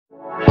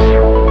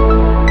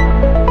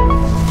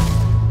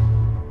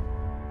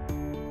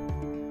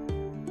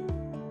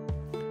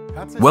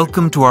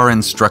Welcome to our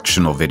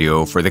instructional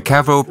video for the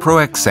KaVo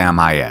ProXam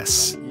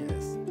IS.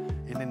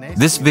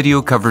 This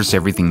video covers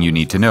everything you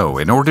need to know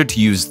in order to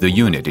use the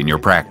unit in your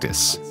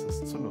practice.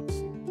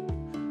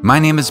 My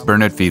name is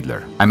Bernhard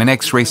Fielder. I'm an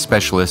X-ray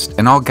specialist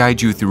and I'll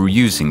guide you through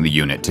using the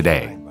unit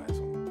today.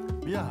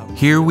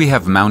 Here we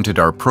have mounted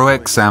our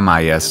ProXam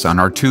IS on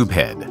our tube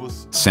head,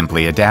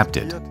 simply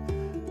adapted,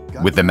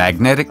 with the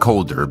magnetic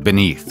holder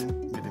beneath.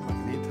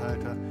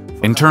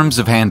 In terms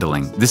of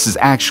handling, this is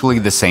actually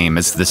the same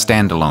as the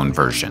standalone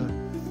version.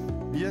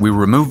 We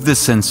remove the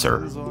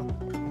sensor,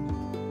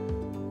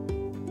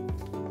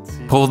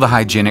 pull the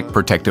hygienic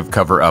protective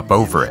cover up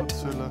over it,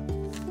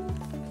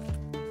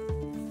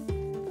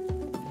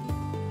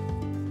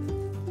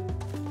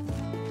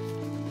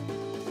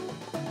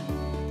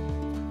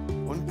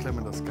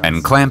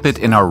 and clamp it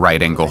in our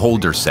right angle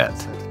holder set,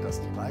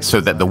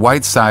 so that the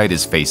white side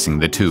is facing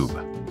the tube.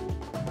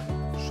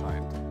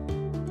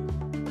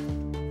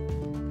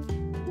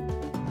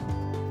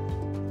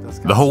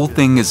 The whole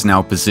thing is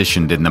now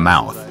positioned in the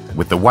mouth,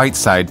 with the white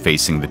side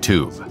facing the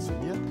tube.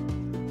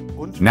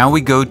 Now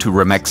we go to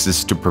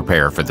Romexis to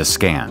prepare for the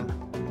scan.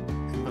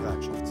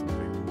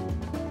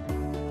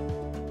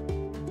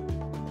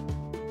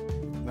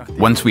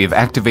 Once we have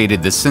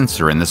activated the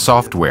sensor in the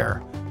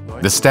software,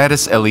 the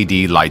status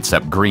LED lights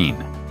up green,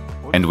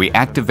 and we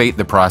activate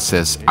the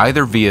process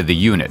either via the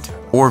unit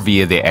or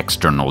via the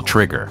external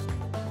trigger.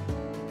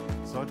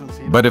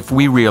 But if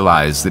we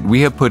realize that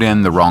we have put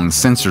in the wrong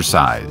sensor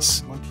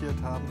size,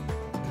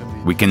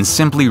 we can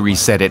simply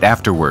reset it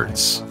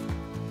afterwards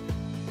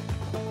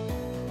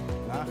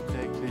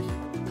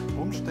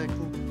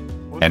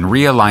and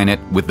realign it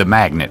with the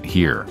magnet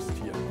here.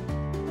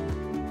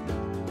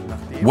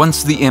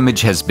 Once the image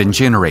has been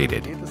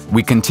generated,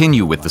 we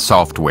continue with the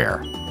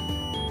software.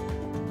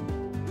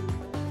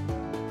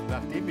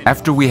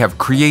 After we have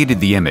created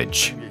the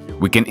image,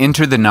 we can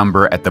enter the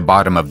number at the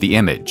bottom of the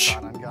image,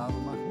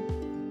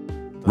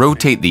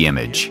 rotate the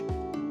image,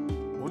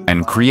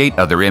 and create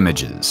other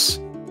images.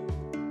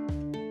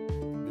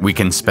 We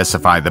can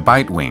specify the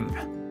bite wing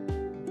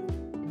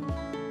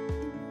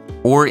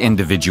or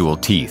individual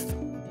teeth.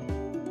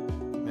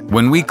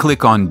 When we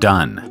click on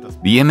Done,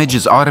 the image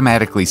is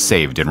automatically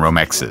saved in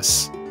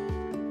Romexis.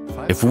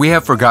 If we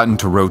have forgotten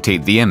to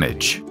rotate the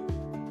image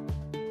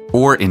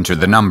or enter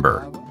the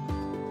number,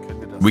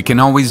 we can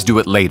always do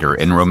it later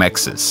in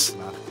Romexis.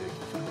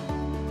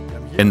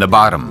 In the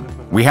bottom,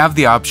 we have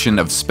the option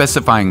of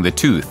specifying the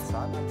tooth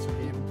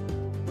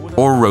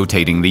or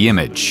rotating the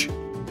image.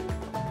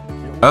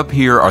 Up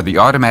here are the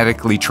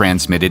automatically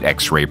transmitted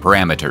X-ray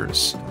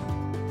parameters.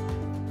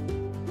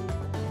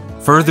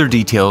 Further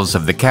details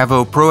of the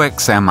KaVo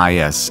ProXam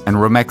IS and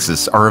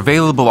Romexis are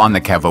available on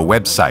the KaVo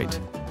website,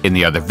 in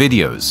the other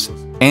videos,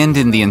 and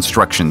in the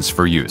instructions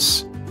for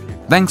use.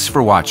 Thanks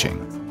for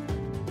watching.